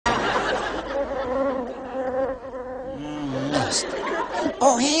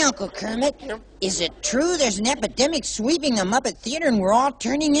Oh, hey, Uncle Kermit. Yeah. Is it true there's an epidemic sweeping the Muppet Theater and we're all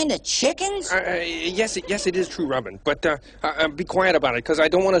turning into chickens? Yes, it is true, Robin. But be quiet about it, because I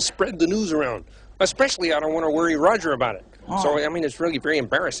don't want to spread the news around. Especially, I don't want to worry Roger about it. Oh. So, I mean, it's really very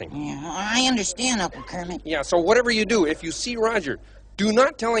embarrassing. Yeah, I understand, Uncle Kermit. Yeah, so whatever you do, if you see Roger, do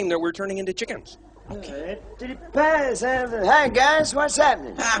not tell him that we're turning into chickens. Okay. Hi, guys. What's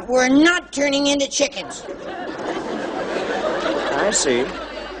happening? We're not turning into chickens. I see.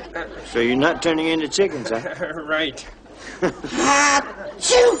 So you're not turning into chickens, huh? Right.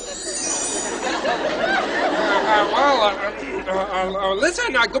 Achoo!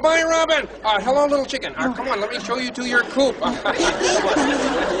 Listen, goodbye, Robin. Hello, little chicken. Come on, let me show you to your coop.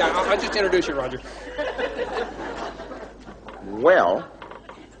 Yeah, I'll just introduce you, Roger. Well,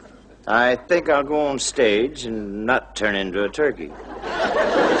 I think I'll go on stage and not turn into a turkey.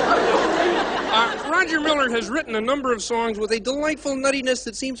 Roger Miller has written a number of songs with a delightful nuttiness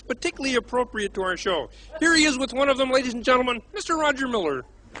that seems particularly appropriate to our show. Here he is with one of them, ladies and gentlemen, Mr. Roger Miller.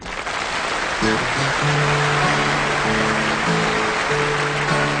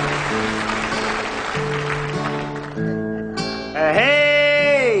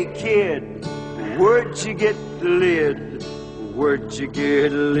 Hey, kid, where'd you get the lid? Where'd you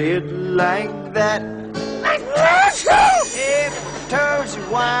get a lid like that? If I told you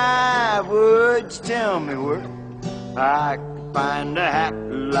why, would you tell me where I could find a hat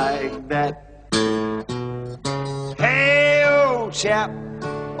like that? Hey, old chap,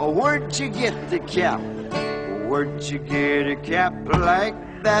 where'd you get the cap? Where'd you get a cap like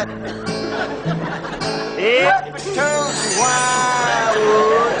that? If I told you why,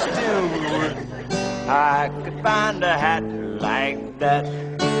 would you tell me where I could find a hat like that?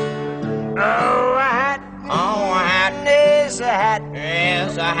 Oh, a hat is a hat,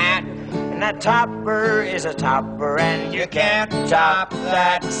 is a hat. And a topper is a topper, and you can't top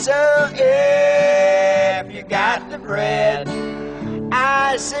that. So if you got the bread,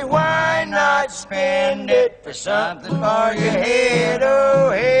 I say why not spend it for something for your head?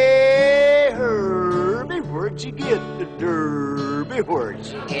 Oh, hey, Herbie, where'd you get the derby? Where'd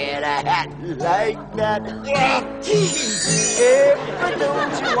you get a hat like that? If I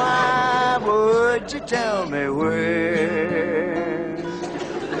told you why, would you tell me where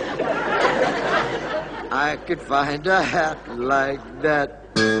I could find a hat like that?